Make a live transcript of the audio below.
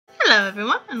Hello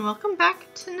everyone, and welcome back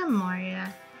to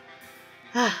Gnomoria.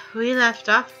 We left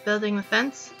off building the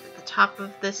fence at the top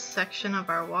of this section of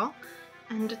our wall,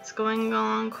 and it's going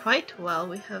along quite well.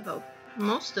 We have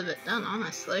most of it done,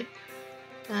 honestly.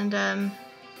 And then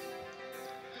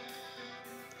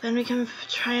we can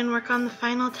try and work on the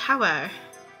final tower.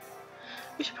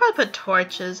 We should probably put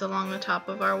torches along the top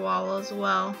of our wall as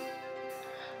well.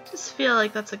 Just feel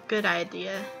like that's a good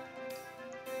idea.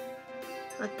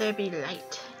 Let there be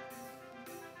light.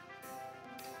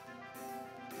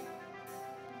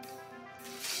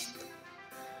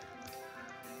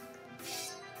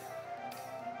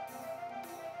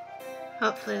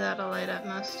 Hopefully that'll light up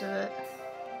most of it.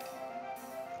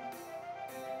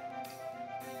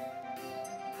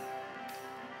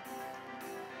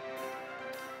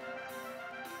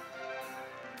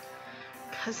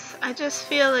 Because I just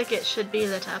feel like it should be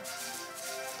lit up.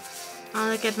 Oh,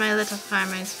 look at my little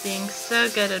farmers being so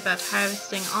good about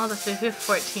harvesting all the food. We have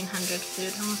 1,400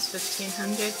 food, almost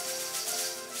 1,500.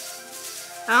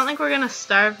 I don't think we're going to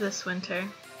starve this winter.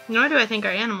 Nor do I think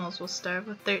our animals will starve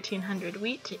with 1,300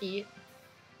 wheat to eat.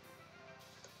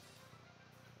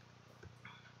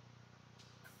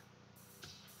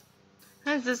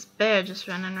 Who's this bear just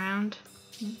running around?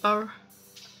 Burr.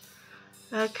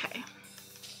 Okay.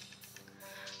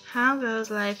 How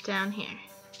goes life down here?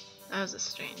 That was a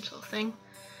strange little thing.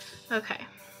 Okay.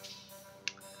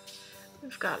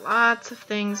 We've got lots of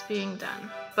things being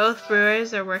done. Both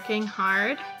brewers are working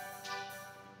hard.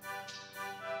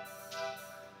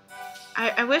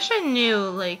 I wish I knew,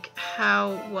 like,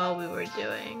 how well we were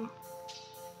doing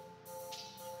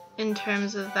in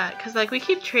terms of that. Because, like, we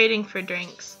keep trading for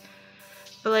drinks.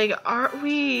 But, like, aren't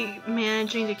we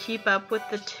managing to keep up with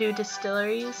the two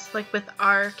distilleries? Like, with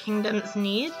our kingdom's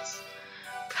needs?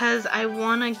 Because I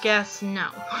want to guess no.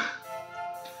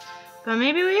 But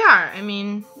maybe we are. I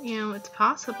mean, you know, it's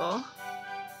possible.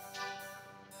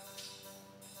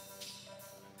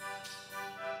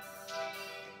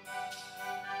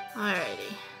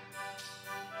 Alrighty.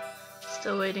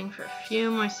 Still waiting for a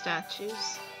few more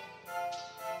statues.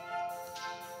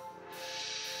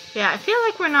 Yeah, I feel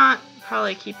like we're not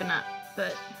probably keeping up,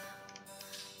 but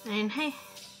I mean, hey,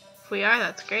 if we are,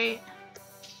 that's great.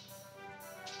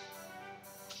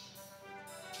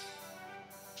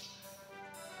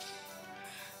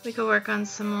 We could work on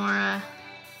some more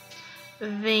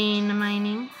vein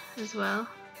mining as well.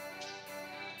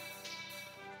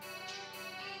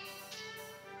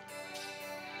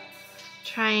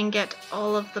 Try and get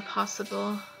all of the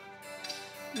possible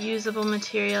usable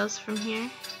materials from here.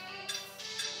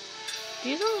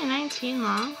 These only 19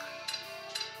 long?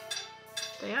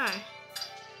 They are.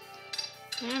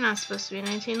 They're not supposed to be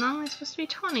 19 long, they're supposed to be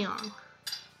 20 long.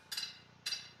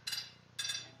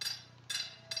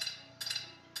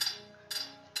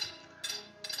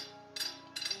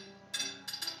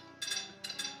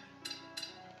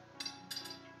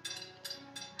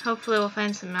 Hopefully we'll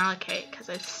find some malachite, because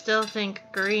I still think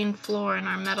green floor in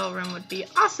our metal room would be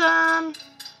awesome!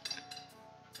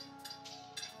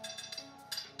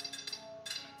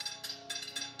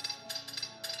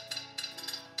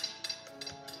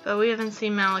 But we haven't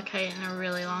seen malachite in a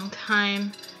really long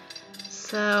time,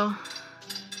 so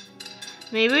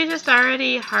maybe we just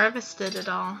already harvested it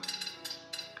all.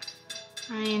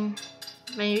 I mean,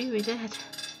 maybe we did.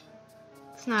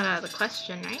 It's not out of the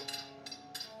question, right?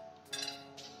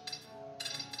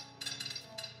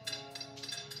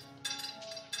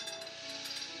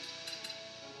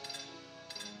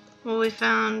 Well, we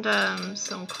found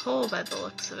some coal by the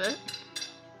looks of it.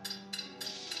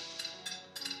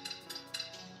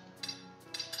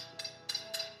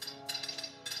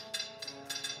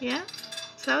 Yeah?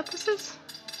 Is that what this is?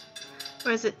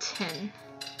 Or is it tin?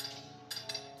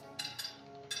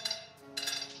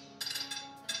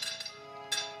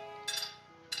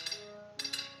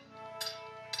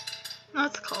 Oh,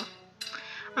 that's cool.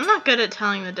 I'm not good at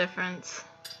telling the difference.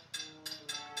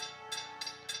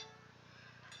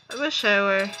 I wish I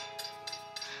were.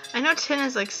 I know tin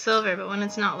is like silver, but when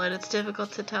it's not lit, it's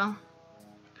difficult to tell.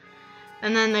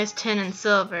 And then there's tin and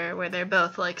silver, where they're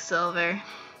both like silver.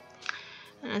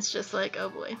 And it's just like, oh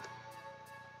boy.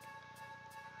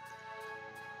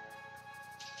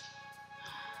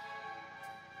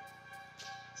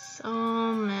 So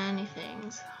many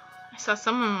things. I saw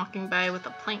someone walking by with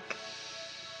a plank.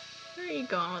 Where are you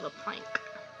going with a plank?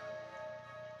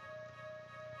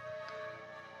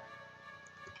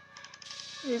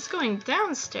 He's going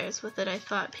downstairs with it, I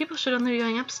thought. People should only be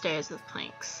going upstairs with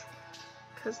planks.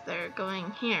 Because they're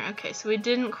going here. Okay, so we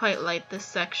didn't quite light this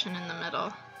section in the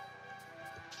middle.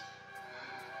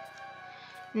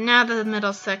 Now the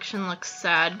middle section looks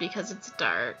sad because it's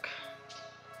dark.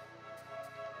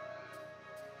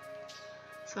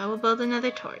 So I will build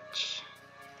another torch,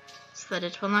 so that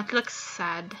it will not look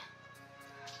sad.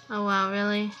 Oh wow,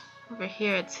 really? Over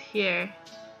here, it's here.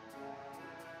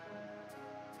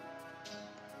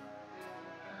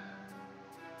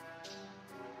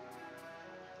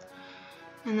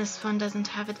 And this one doesn't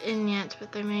have it in yet,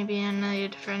 but there may be a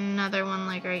need for another one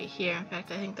like right here. In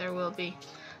fact, I think there will be.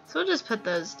 So we'll just put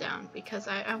those down because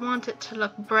I want it to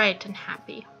look bright and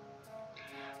happy.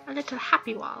 A little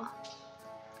happy wall.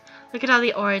 Look at all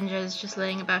the oranges just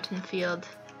laying about in the field.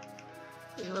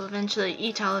 We will eventually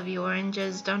eat all of you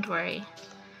oranges, don't worry.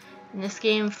 In this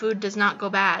game, food does not go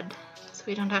bad, so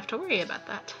we don't have to worry about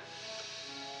that.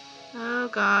 Oh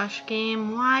gosh,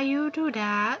 game, why you do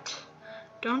that?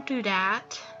 Don't do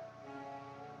that.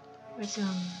 Resume.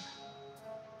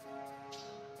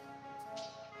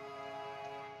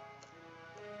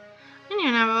 I didn't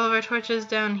even have all of our torches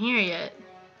down here yet.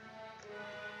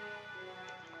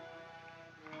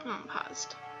 Oh, I'm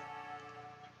paused.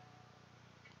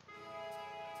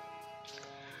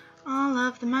 All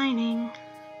of the mining.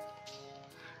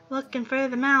 Looking for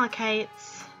the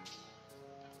Malachites.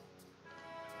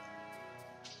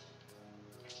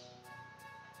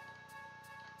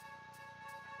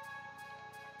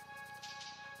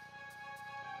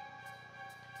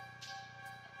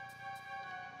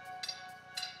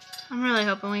 I'm really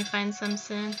hoping we find some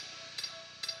soon.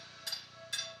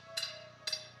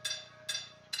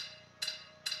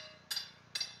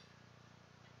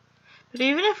 But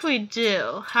even if we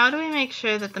do, how do we make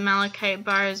sure that the malachite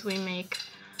bars we make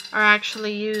are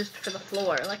actually used for the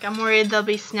floor? Like, I'm worried they'll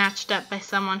be snatched up by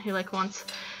someone who like wants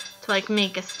to like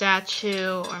make a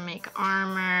statue or make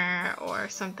armor or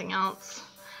something else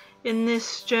in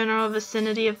this general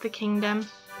vicinity of the kingdom.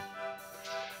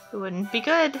 It wouldn't be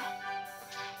good.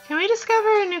 Can we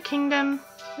discover a new kingdom?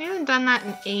 We haven't done that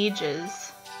in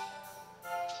ages.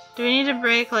 Do we need to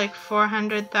break like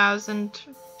 400,000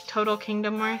 total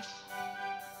kingdom worth?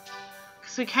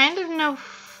 Because we kind of know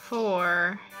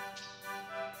 4.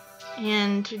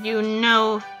 And you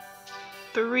know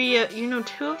 3, you know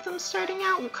 2 of them starting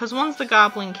out? Because one's the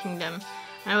Goblin Kingdom.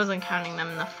 I wasn't counting them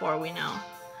in the 4 we know.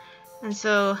 And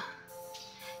so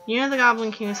you know the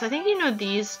Goblin Kingdom, so I think you know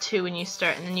these 2 when you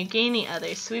start, and then you gain the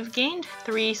others. So we've gained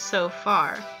 3 so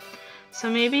far. So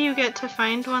maybe you get to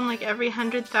find one like every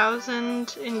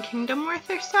 100,000 in kingdom worth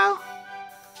or so?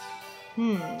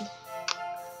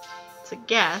 It's a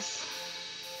guess.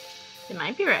 It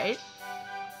might be right.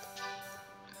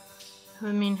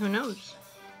 I mean, who knows?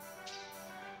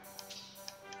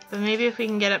 But maybe if we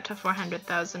can get up to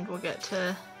 400,000, we'll get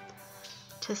to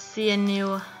see a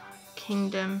new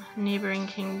kingdom, neighboring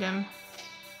kingdom.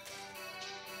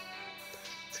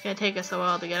 It's gonna take us a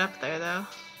while to get up there though.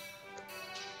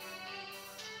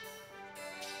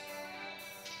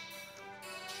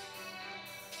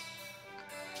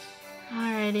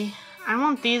 Alrighty. I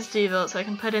want these to be built so I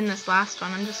can put in this last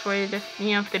one. I'm just worried if,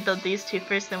 you know, if they build these 2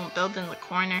 first, they won't build in the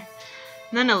corner.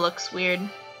 And then it looks weird.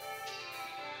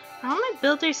 Are all my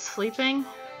builders sleeping?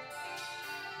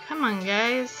 Come on,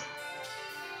 guys.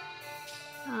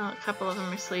 Oh, a couple of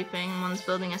them are sleeping. One's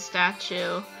building a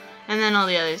statue. And then all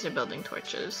the others are building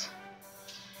torches.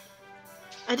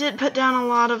 I did put down a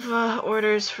lot of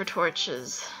orders for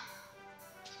torches.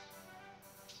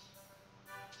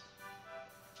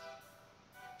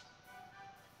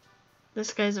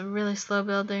 This guy's a really slow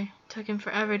builder. Took him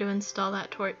forever to install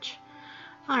that torch.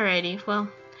 Alrighty, well,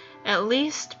 at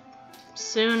least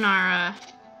soon our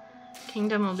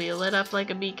kingdom will be lit up like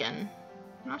a beacon.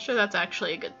 I'm not sure that's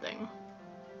actually a good thing.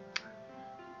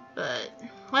 But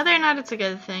whether or not it's a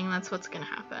good thing, that's what's gonna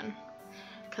happen.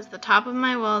 Because the top of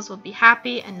my walls will be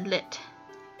happy and lit.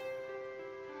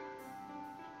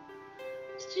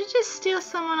 Did you just steal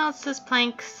someone else's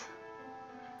planks?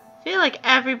 I feel like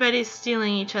everybody's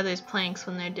stealing each other's planks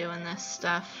when they're doing this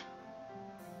stuff.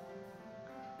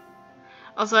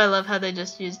 Also, I love how they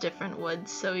just use different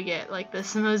woods, so we get like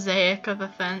this mosaic of a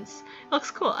fence. It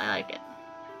looks cool, I like it.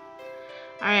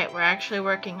 Alright, we're actually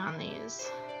working on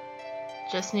these.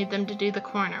 Just need them to do the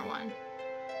corner one.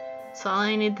 That's all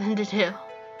I need them to do.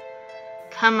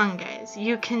 Come on, guys,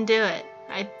 you can do it.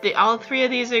 All 3 of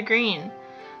these are green.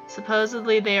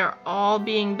 Supposedly they are all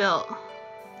being built.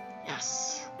 Yes.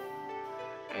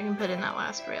 I can put in that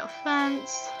last rail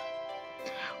fence.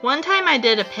 One time I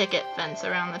did a picket fence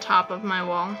around the top of my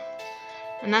wall,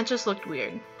 and that just looked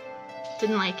weird.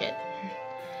 Didn't like it.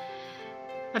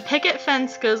 A picket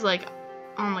fence goes like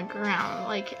on the ground.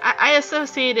 Like I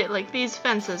associate it, like these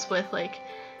fences, with like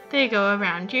they go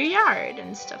around your yard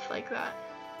and stuff like that.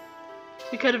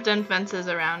 We could have done fences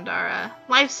around our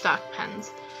livestock pens,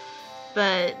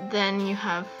 but then you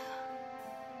have,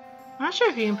 I'm not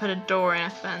sure if you can put a door in a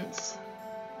fence.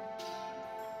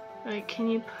 Like, can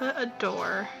you put a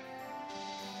door?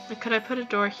 Like, could I put a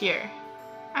door here?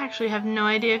 I actually have no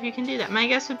idea if you can do that. My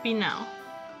guess would be no.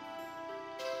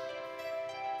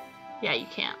 Yeah, you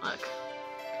can't, look.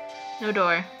 No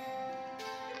door.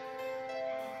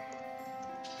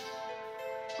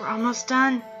 We're almost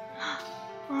done.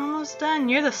 We're almost done.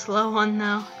 You're the slow one,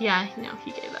 though. Yeah, no, he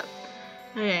gave up.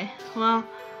 Okay, well,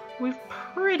 we've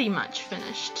pretty much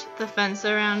finished the fence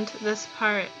around this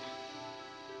part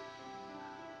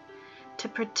to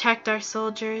protect our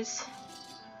soldiers.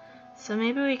 So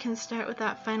maybe we can start with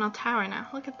that final tower now.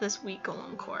 Look at this wheat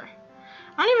golem core.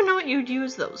 I don't even know what you'd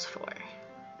use those for.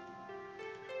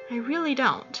 I really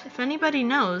don't. If anybody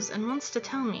knows and wants to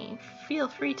tell me, feel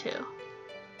free to.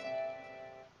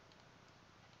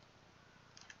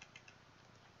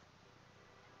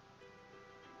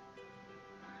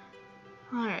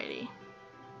 Alrighty.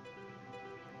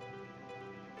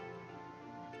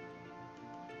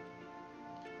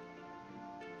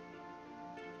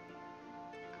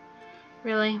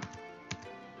 Really?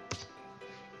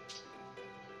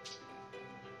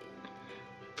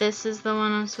 This is the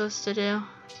one I'm supposed to do? Oh,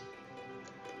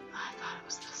 I thought it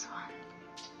was this one.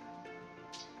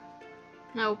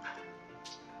 Nope.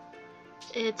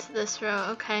 It's this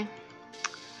row, okay.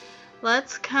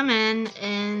 Let's come in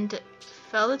and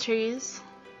fell the trees.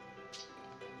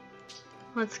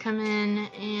 Let's come in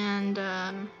and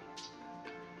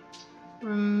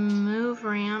remove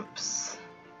ramps.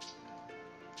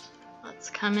 Let's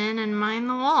come in and mine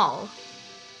the wall.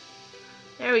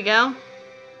 There we go.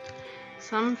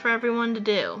 Some for everyone to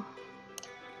do.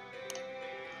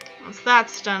 Once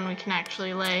that's done, we can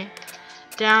actually lay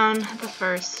down the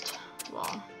first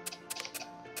wall.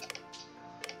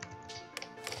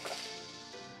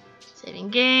 Saving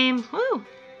game. Woo!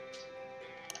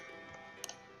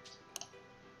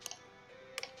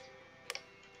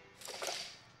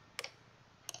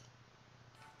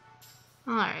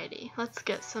 Alrighty, let's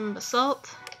get some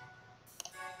basalt.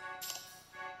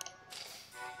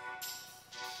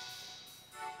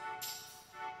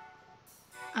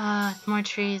 More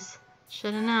trees.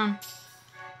 Should have known.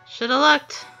 Should have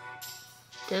looked.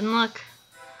 Didn't look.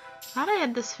 Thought I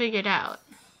had this figured out.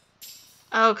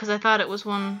 Oh, because I thought it was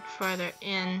one farther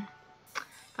in.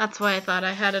 That's why I thought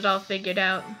I had it all figured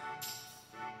out.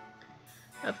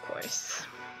 Of course.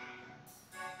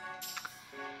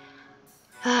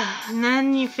 And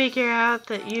then you figure out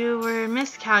that you were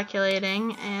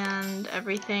miscalculating and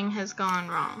everything has gone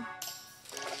wrong.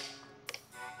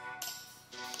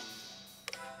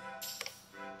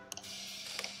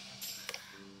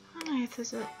 What on earth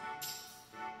is it?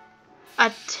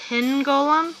 A tin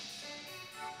golem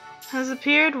has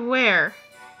appeared? Where?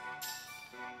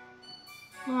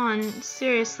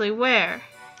 Seriously, where?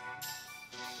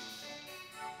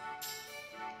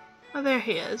 Oh, there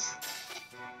he is.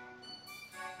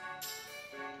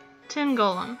 Tin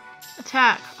golem.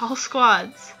 Attack. All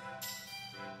squads.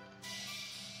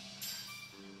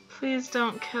 Please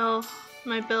don't kill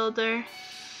my builder.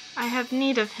 I have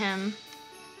need of him.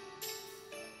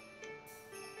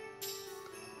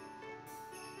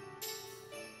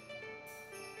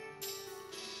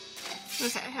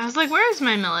 Okay, I was like, where is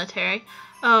my military?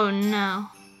 Oh no.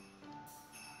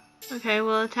 Okay,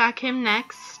 we'll attack him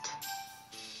next.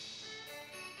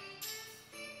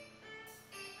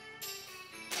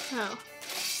 Oh.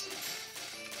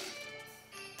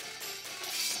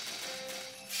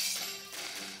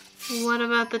 What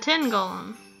about the tin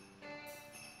golem?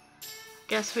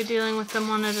 Guess we're dealing with them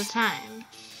one at a time.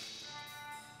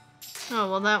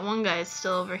 Oh, well that one guy's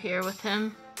still over here with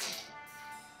him.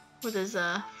 With his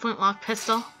flintlock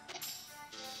pistol.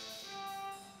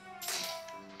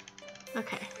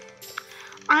 Okay.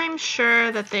 I'm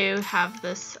sure that they have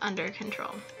this under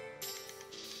control.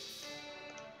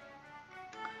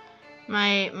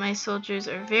 My soldiers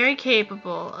are very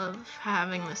capable of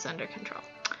having this under control.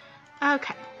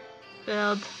 Okay.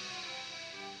 Build.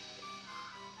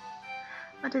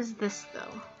 What is this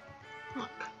though? Look.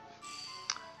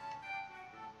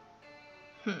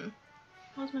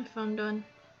 What's my phone doing?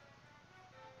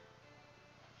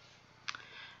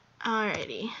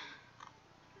 Alrighty.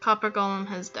 Copper golem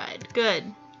has died. Good.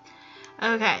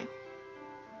 Okay.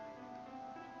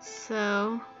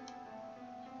 So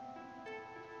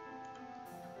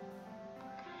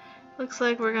looks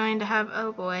like we're going to have,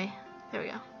 oh boy. There we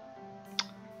go.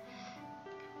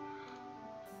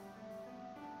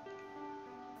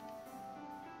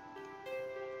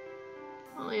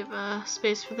 We'll leave a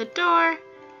space for the door.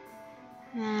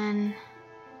 And then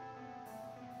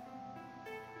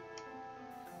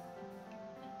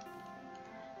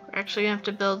actually gonna have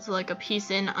to build like a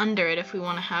piece in under it if we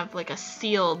want to have like a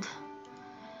sealed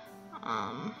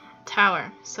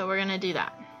tower. So we're gonna do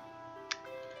that.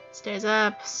 Stairs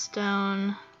up,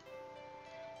 stone.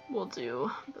 We'll do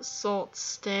basalt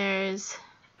stairs.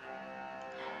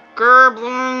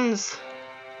 Goblins!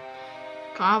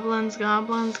 Goblins,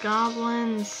 goblins,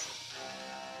 goblins.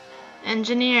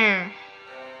 Engineer.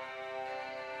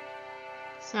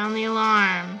 Sound the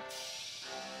alarm.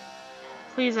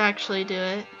 Please actually do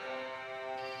it.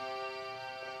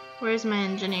 Where's my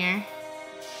engineer?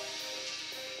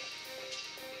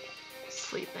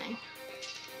 Sleeping.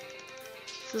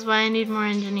 This is why I need more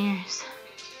engineers.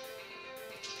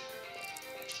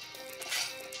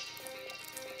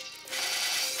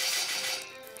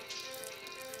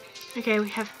 Okay, we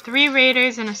have 3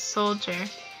 raiders and a soldier.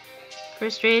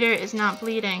 First raider is not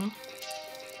bleeding.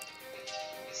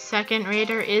 Second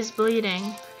raider is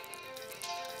bleeding.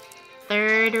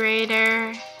 Third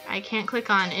raider, I can't click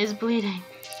on, is bleeding.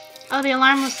 Oh, the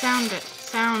alarm was sounded.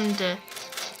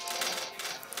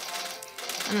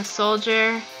 And the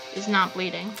soldier is not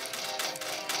bleeding.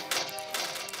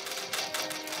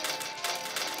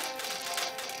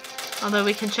 Although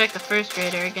we can check the first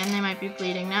raider again, they might be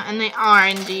bleeding now, and they are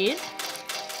indeed.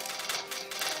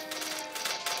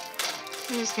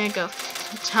 I'm just gonna go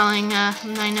telling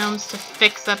my gnomes to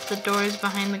fix up the doors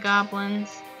behind the goblins.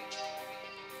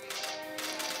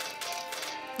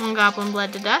 One goblin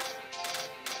bled to death.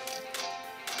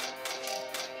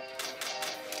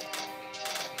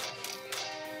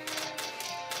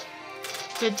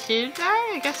 Did 2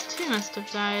 die? I guess 2 must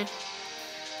have died.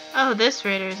 Oh, this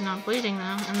raider is not bleeding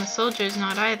though, and the soldier is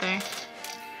not either.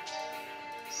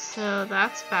 So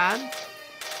that's bad.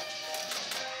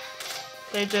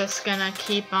 They're just gonna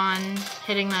keep on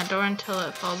hitting that door until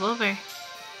it falls over.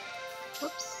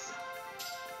 Whoops.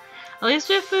 At least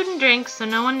we have food and drink, so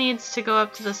no one needs to go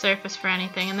up to the surface for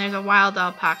anything, and there's a wild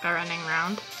alpaca running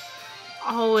around.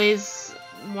 Always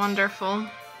wonderful.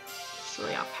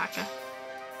 Silly alpaca.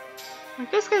 Like,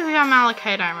 this guy's got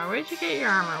malachite armor. Where'd you get your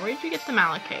armor? Where'd you get the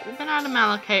malachite? We've been out of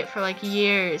malachite for like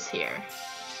years here.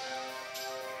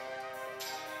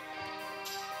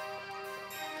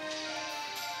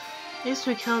 At least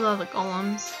we killed all the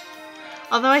golems.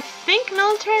 Although I think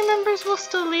military members will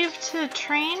still leave to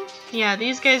train. Yeah,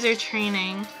 these guys are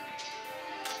training.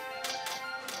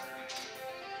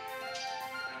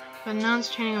 But no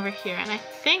one's training over here. And I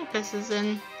think this is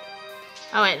in...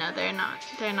 Oh wait, no, they're not.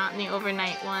 They're not in the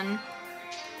overnight one.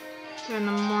 They're in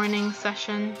the morning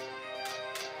session.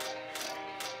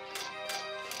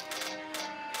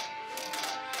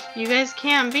 You guys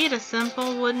can't beat a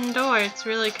simple wooden door. It's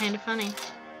really kind of funny.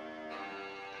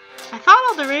 I thought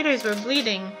all the raiders were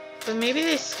bleeding, but maybe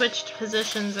they switched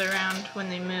positions around when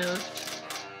they moved.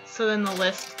 So in the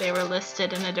list, they were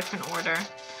listed in a different order.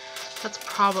 That's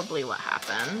probably what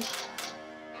happened.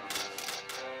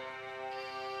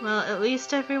 Well, at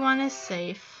least everyone is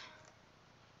safe.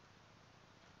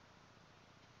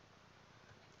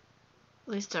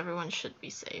 At least everyone should be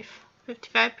safe.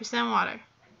 55% water.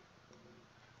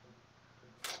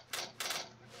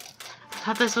 I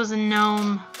thought this was a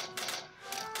gnome.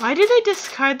 Why do they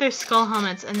discard their skull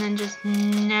helmets and then just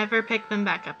never pick them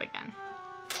back up again?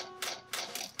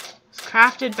 It's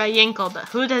crafted by Yinkle, but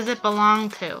who does it belong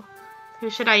to? Who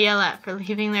should I yell at for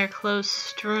leaving their clothes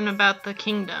strewn about the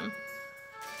kingdom?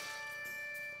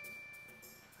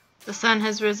 The sun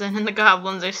has risen and the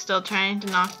goblins are still trying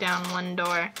to knock down one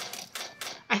door.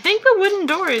 I think the wooden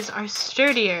doors are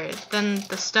sturdier than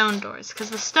the stone doors,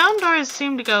 because the stone doors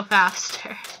seem to go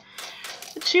faster.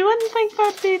 But you wouldn't think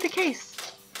that'd be the case.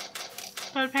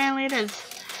 But apparently it is.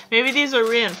 Maybe these are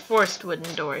reinforced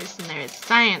wooden doors and there is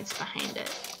science behind it.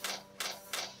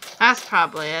 That's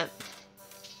probably it.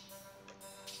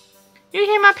 You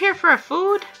came up here for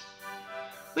food?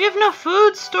 We have no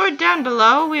food stored down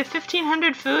below. We have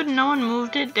 1,500 food and no one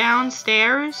moved it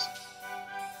downstairs.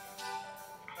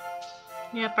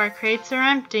 Yep, our crates are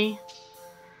empty.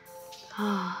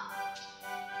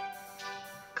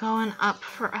 Going up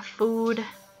for a food.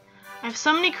 I have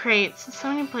so many crates and so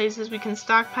many places we can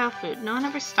stockpile food. No one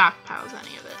ever stockpiles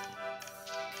any of it.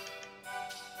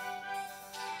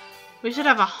 We should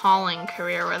have a hauling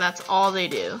career where that's all they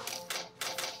do.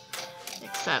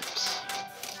 Except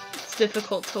it's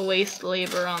difficult to waste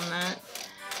labor on that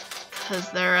because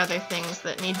there are other things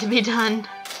that need to be done.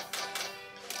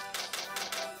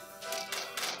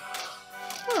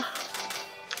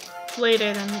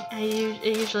 Later than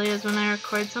it usually is when I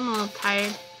record, so I'm a little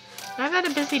tired. But I've had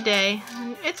a busy day,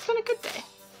 and it's been a good day.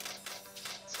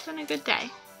 It's been a good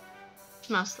day.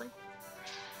 Mostly.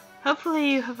 Hopefully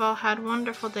you have all had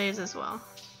wonderful days as well.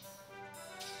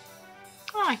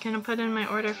 Oh, I can put in my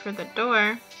order for the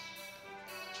door.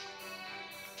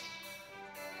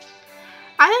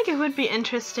 I think it would be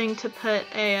interesting to put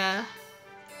an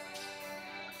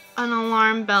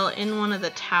alarm bell in one of the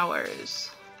towers.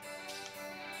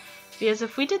 Because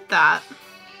if we did that,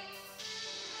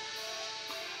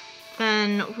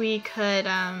 then we could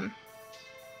have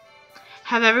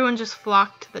everyone just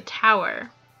flock to the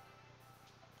tower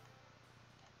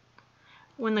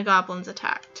when the goblins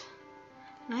attacked.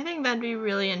 And I think that'd be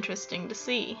really interesting to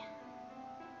see.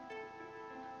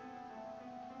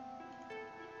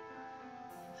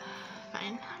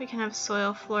 Fine, we can have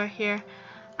soil floor here.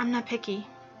 I'm not picky.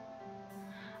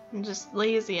 I'm just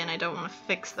lazy and I don't want to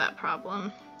fix that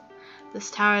problem.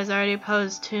 This tower has already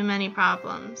posed too many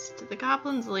problems. Did the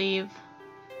goblins leave?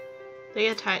 They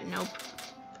get tired? Nope.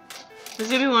 This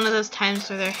is gonna be one of those times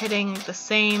where they're hitting the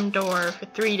same door for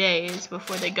 3 days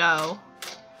before they go.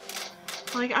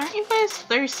 Like, aren't you guys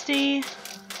thirsty?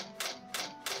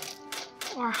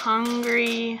 Or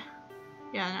hungry?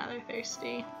 Yeah, now they're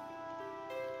thirsty.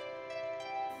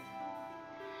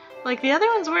 Like, the other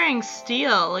one's wearing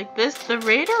steel. Like, the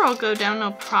raider will go down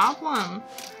no problem.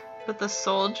 But the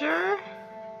soldier?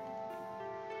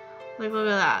 Like, look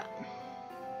at that.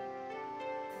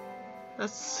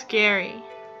 That's scary.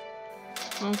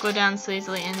 Won't go down so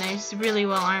easily, and he's really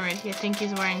well armored. I think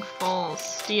he's wearing full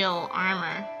steel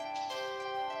armor.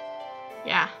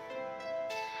 Yeah.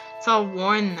 It's all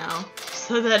worn though,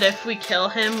 so that if we kill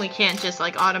him, we can't just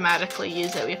like automatically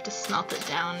use it. We have to smelt it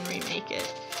down and remake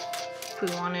it if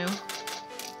we want to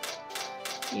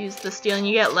use the steel. And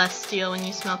you get less steel when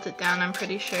you smelt it down, I'm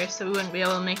pretty sure, so we wouldn't be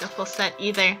able to make a full set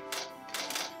either.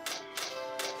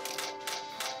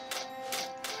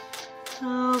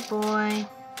 Oh boy.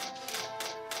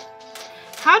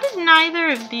 How did neither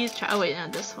of these oh wait, no,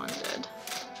 this one did.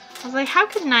 I was like, how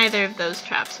could neither of those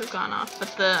traps have gone off?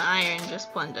 But the iron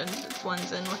just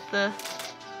blends in with the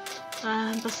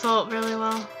basalt really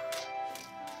well.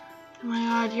 Oh my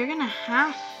god, you're gonna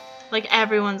have... Like,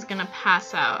 everyone's gonna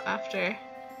pass out after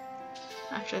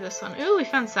this one. Ooh, we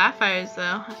found sapphires,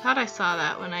 though. I thought I saw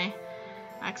that when I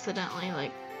accidentally,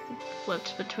 like,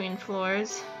 flipped between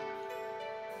floors.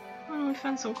 Oh, we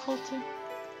found some coal, too.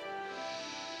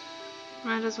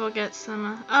 Might as well get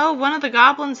some... Oh, one of the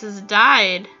goblins has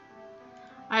died.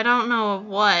 I don't know of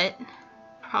what.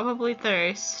 Probably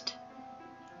thirst.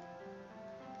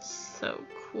 So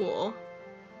cool.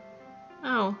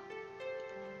 Oh.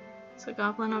 There's a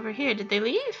goblin over here. Did they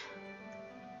leave?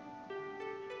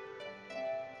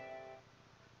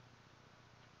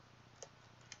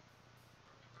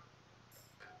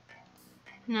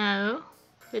 No.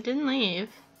 They didn't leave.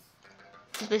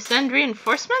 Did they send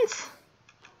reinforcements?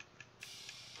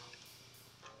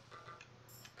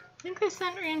 I think they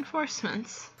sent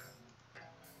reinforcements.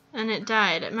 And it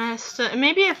died. It must...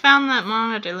 maybe it found that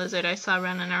monitor lizard I saw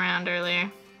running around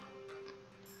earlier.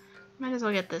 Might as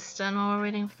well get this done while we're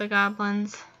waiting for the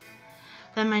goblins.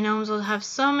 Then my gnomes will have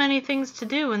so many things to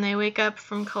do when they wake up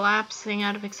from collapsing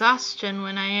out of exhaustion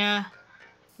when I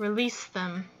release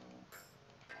them.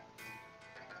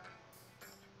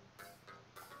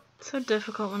 It's so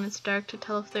difficult when it's dark to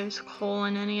tell if there's coal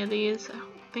in any of these. I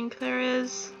don't think there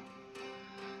is.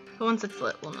 But once it's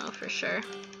lit, we'll know for sure.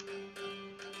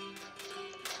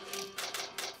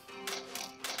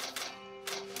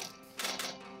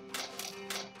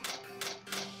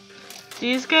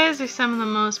 These guys are some of the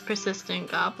most persistent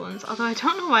goblins, although I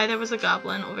don't know why there was a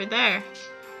goblin over there.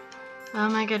 Oh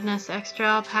my goodness, extra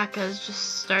alpacas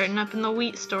just starting up in the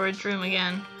wheat storage room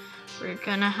again. We're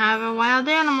gonna have a wild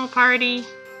animal party.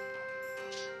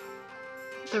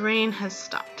 The rain has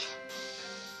stopped.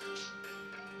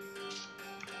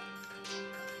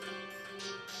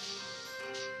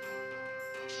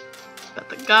 But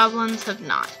the goblins have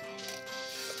not.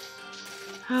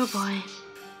 Oh boy.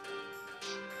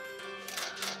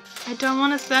 I don't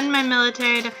want to send my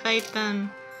military to fight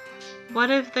them. What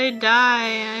if they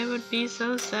die? I would be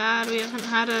so sad. We haven't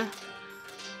had a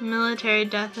military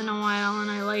death in a while, and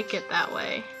I like it that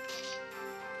way.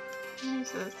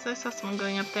 Where's this? I saw someone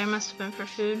going up there. Must have been for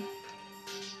food.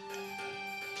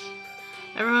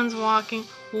 Everyone's walking.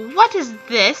 What is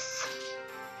this?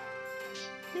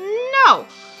 No!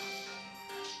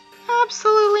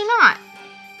 Absolutely not.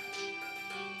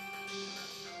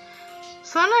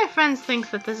 Some of my friends think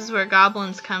that this is where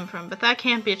goblins come from, but that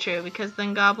can't be true because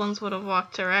then goblins would have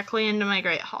walked directly into my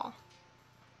Great Hall.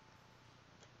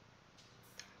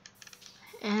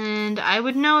 And I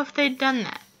would know if they'd done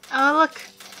that. Oh look!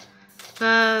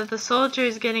 The soldier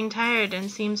is getting tired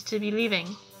and seems to be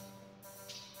leaving.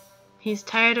 He's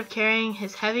tired of carrying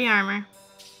his heavy armor,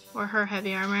 or her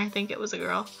heavy armor, I think it was a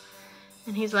girl,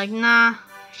 And he's like, nah.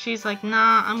 She's like,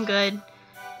 nah, I'm good.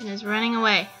 And is running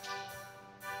away.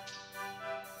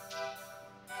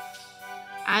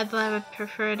 I'd have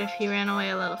preferred if he ran away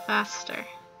a little faster.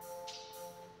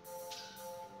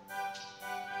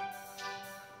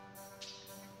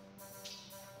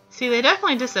 See, they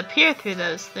definitely disappear through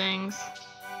those things.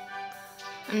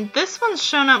 And this one's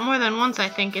shown up more than once, I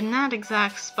think, in that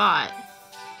exact spot.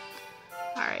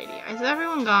 Alrighty, is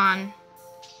everyone gone?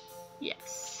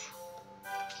 Yes.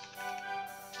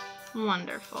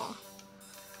 Wonderful.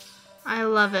 I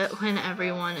love it when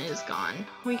everyone is gone.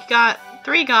 We got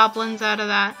 3 goblins out of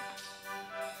that.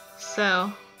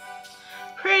 So,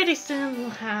 pretty soon we'll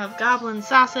have goblin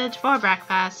sausage for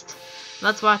breakfast.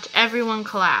 Let's watch everyone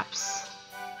collapse.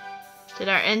 Did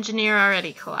our engineer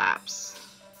already collapse?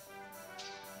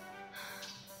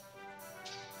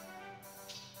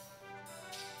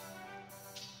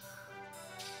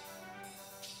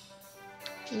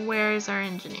 Where is our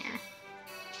engineer?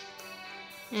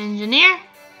 Engineer?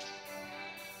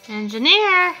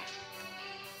 Engineer?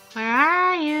 Where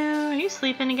are you? Are you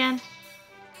sleeping again?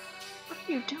 What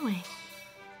are you doing?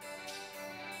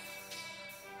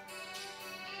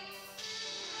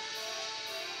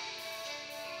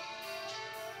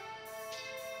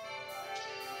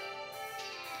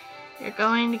 You're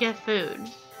going to get food.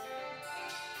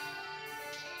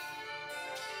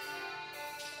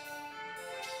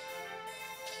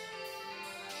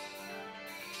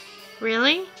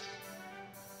 Really?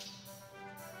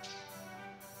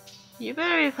 You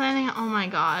better be planning. Oh my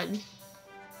god.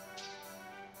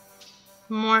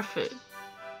 More food.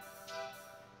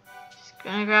 He's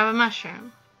gonna grab a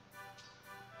mushroom.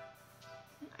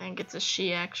 I think it's a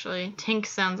she, actually. Tink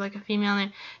sounds like a female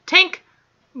name. Tink!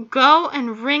 Go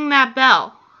and ring that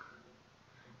bell.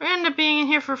 We're gonna end up being in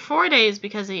here for 4 days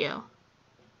because of you.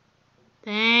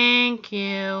 Thank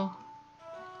you.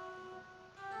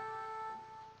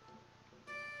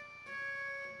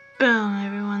 Boom,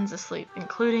 everyone's asleep,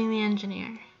 including the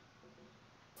engineer.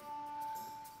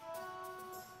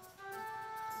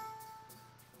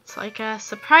 It's like a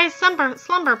surprise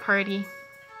slumber party.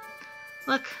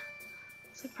 Look,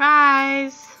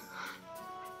 surprise.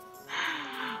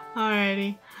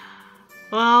 Alrighty.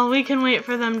 Well, we can wait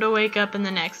for them to wake up in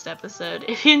the next episode.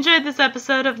 If you enjoyed this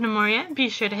episode of Gnomoria, be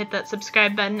sure to hit that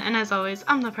subscribe button. And as always,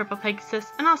 I'm the Purple Pegasus,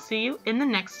 and I'll see you in the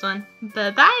next one.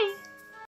 Bye-bye!